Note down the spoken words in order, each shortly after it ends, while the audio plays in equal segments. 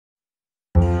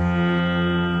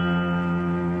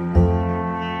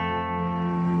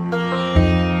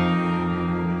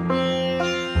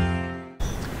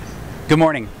Good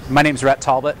morning, my name is Rhett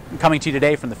Talbot. I'm coming to you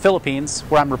today from the Philippines,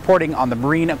 where I'm reporting on the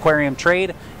marine aquarium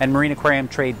trade and marine aquarium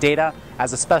trade data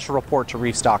as a special report to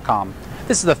Reefs.com.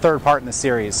 This is the third part in the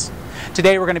series.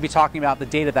 Today we're going to be talking about the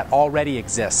data that already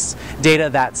exists, data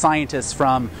that scientists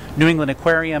from New England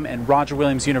Aquarium and Roger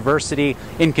Williams University,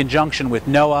 in conjunction with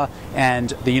NOAA and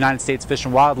the United States Fish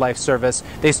and Wildlife Service,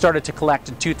 they started to collect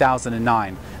in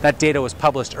 2009. That data was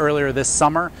published earlier this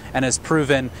summer and has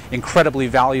proven incredibly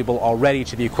valuable already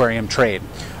to the aquarium trade.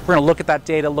 We're going to look at that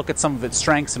data, look at some of its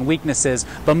strengths and weaknesses,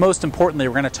 but most importantly,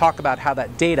 we're going to talk about how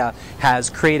that data has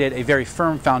created a very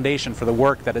firm foundation for the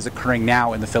work that is occurring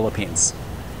now in the Philippines.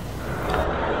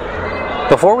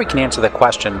 Before we can answer the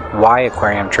question, why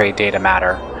aquarium trade data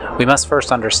matter, we must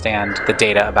first understand the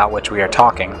data about which we are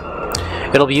talking.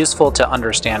 It'll be useful to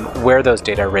understand where those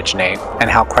data originate and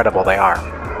how credible they are.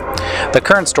 The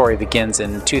current story begins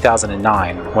in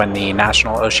 2009 when the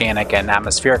National Oceanic and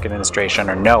Atmospheric Administration,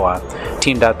 or NOAA,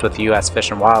 teamed up with the U.S.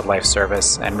 Fish and Wildlife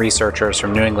Service and researchers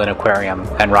from New England Aquarium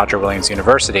and Roger Williams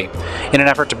University in an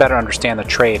effort to better understand the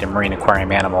trade in marine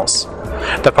aquarium animals.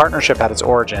 The partnership had its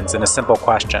origins in a simple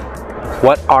question: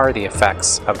 what are the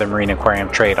effects of the marine aquarium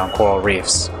trade on coral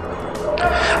reefs?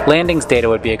 Landings data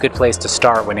would be a good place to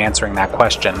start when answering that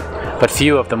question, but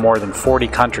few of the more than 40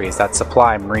 countries that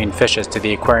supply marine fishes to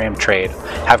the aquarium trade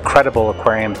have credible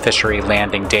aquarium fishery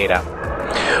landing data.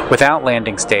 Without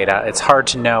landings data, it's hard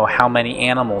to know how many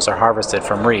animals are harvested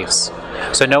from reefs,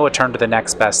 so NOAA turned to the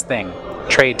next best thing: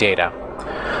 trade data.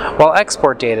 While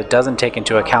export data doesn't take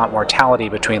into account mortality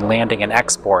between landing and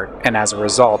export, and as a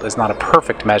result is not a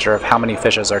perfect measure of how many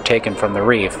fishes are taken from the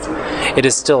reef, it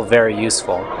is still very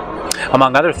useful.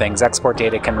 Among other things, export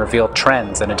data can reveal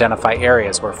trends and identify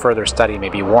areas where further study may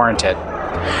be warranted.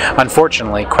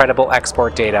 Unfortunately, credible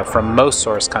export data from most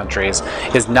source countries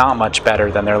is not much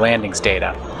better than their landings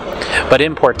data. But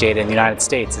import data in the United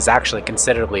States is actually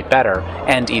considerably better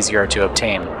and easier to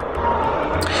obtain.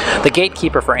 The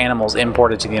gatekeeper for animals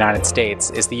imported to the United States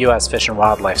is the U.S. Fish and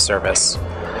Wildlife Service.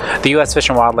 The U.S. Fish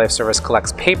and Wildlife Service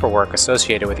collects paperwork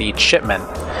associated with each shipment.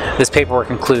 This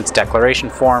paperwork includes declaration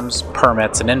forms,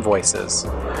 permits, and invoices.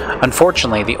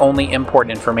 Unfortunately, the only import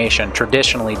information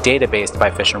traditionally databased by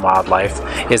Fish and Wildlife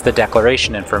is the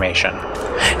declaration information.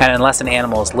 And unless an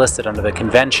animal is listed under the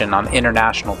Convention on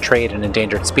International Trade in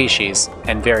Endangered Species,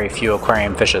 and very few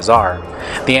aquarium fishes are,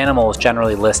 the animal is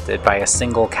generally listed by a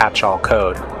single catch-all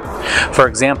code. For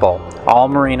example, all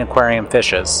marine aquarium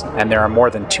fishes, and there are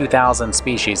more than 2,000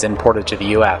 species imported to the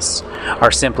U.S., are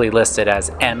simply listed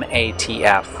as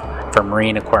MATF for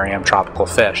marine aquarium tropical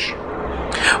fish.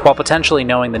 While potentially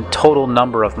knowing the total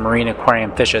number of marine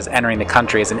aquarium fishes entering the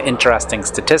country is an interesting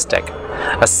statistic,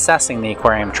 assessing the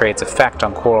aquarium trade's effect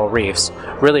on coral reefs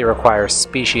really requires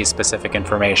species-specific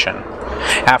information.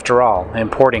 After all,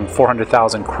 importing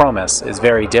 400,000 chromis is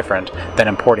very different than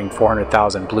importing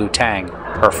 400,000 blue tang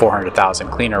or 400,000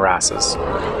 cleaner wrasses.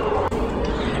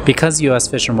 Because U.S.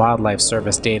 Fish and Wildlife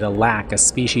Service data lack a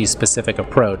species-specific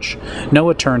approach,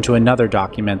 NOAA turned to another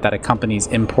document that accompanies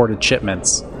imported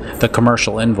shipments, the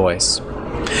commercial invoice.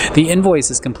 The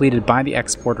invoice is completed by the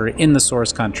exporter in the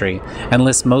source country and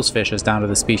lists most fishes down to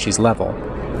the species level.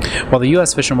 While the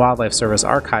U.S. Fish and Wildlife Service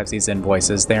archives these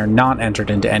invoices, they are not entered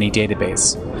into any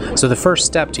database. So the first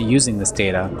step to using this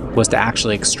data was to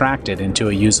actually extract it into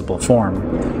a usable form.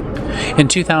 In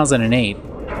 2008,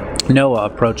 NOAA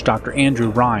approached Dr.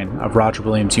 Andrew Ryan of Roger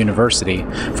Williams University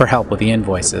for help with the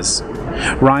invoices.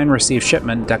 Ryan received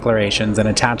shipment declarations and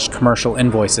attached commercial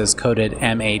invoices coded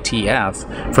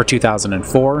MATF for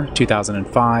 2004,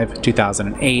 2005,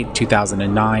 2008,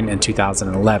 2009, and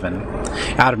 2011.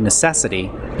 Out of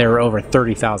necessity, there were over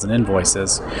 30,000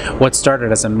 invoices. What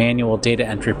started as a manual data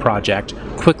entry project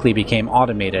quickly became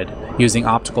automated using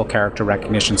optical character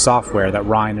recognition software that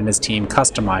Ryan and his team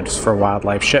customized for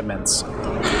wildlife shipments.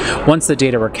 Once the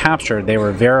data were captured, they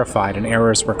were verified and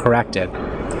errors were corrected.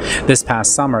 This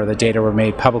past summer, the data were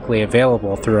made publicly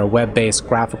available through a web-based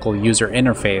graphical user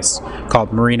interface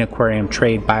called Marine Aquarium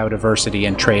Trade Biodiversity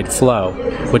and Trade Flow,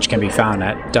 which can be found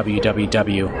at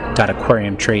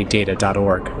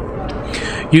www.aquariumtradedata.org.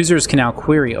 Users can now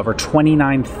query over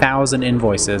 29,000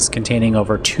 invoices containing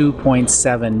over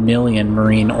 2.7 million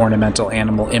marine ornamental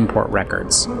animal import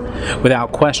records.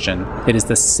 Without question, it is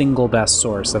the single best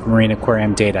source of marine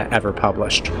aquarium data ever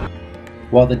published.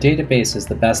 While the database is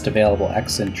the best available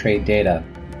extant trade data,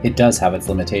 it does have its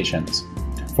limitations.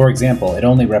 For example, it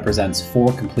only represents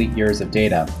 4 complete years of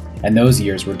data, and those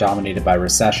years were dominated by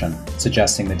recession,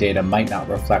 suggesting the data might not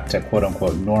reflect a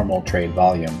quote-unquote normal trade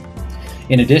volume.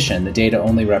 In addition, the data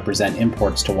only represent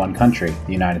imports to one country,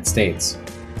 the United States.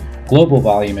 Global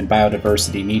volume and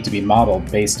biodiversity need to be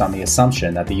modeled based on the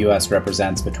assumption that the U.S.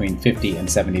 represents between 50 and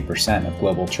 70% of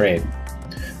global trade.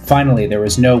 Finally, there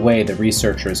was no way the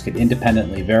researchers could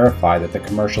independently verify that the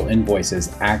commercial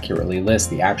invoices accurately list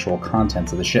the actual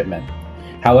contents of the shipment.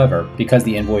 However, because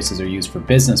the invoices are used for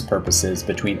business purposes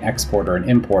between exporter and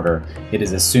importer, it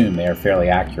is assumed they are fairly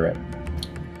accurate.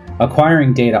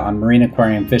 Acquiring data on marine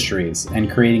aquarium fisheries and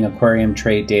creating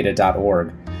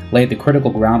aquariumtradedata.org laid the critical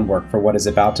groundwork for what is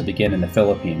about to begin in the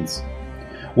Philippines.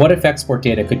 What if export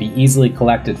data could be easily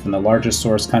collected from the largest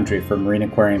source country for marine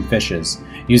aquarium fishes,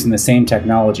 using the same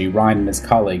technology Ryan and his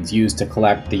colleagues used to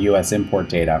collect the U.S. import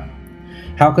data?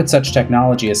 How could such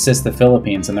technology assist the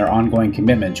Philippines in their ongoing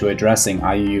commitment to addressing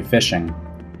IUU fishing?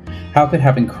 How could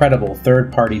having credible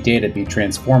third-party data be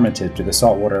transformative to the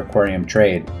saltwater aquarium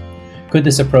trade? Could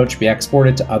this approach be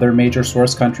exported to other major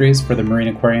source countries for the marine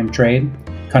aquarium trade,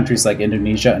 countries like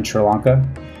Indonesia and Sri Lanka?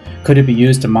 Could it be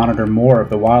used to monitor more of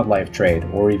the wildlife trade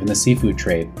or even the seafood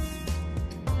trade?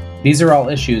 These are all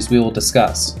issues we will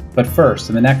discuss, but first,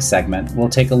 in the next segment, we'll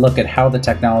take a look at how the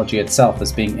technology itself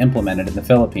is being implemented in the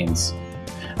Philippines.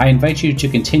 I invite you to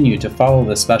continue to follow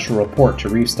this special report to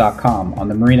Reefs.com on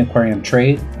the marine aquarium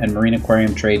trade and marine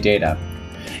aquarium trade data.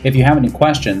 If you have any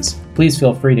questions, please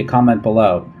feel free to comment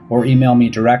below or email me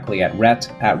directly at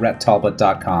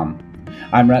rhett@rhetttalbot.com.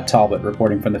 I'm Rhett Talbot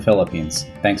reporting from the Philippines.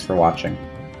 Thanks for watching.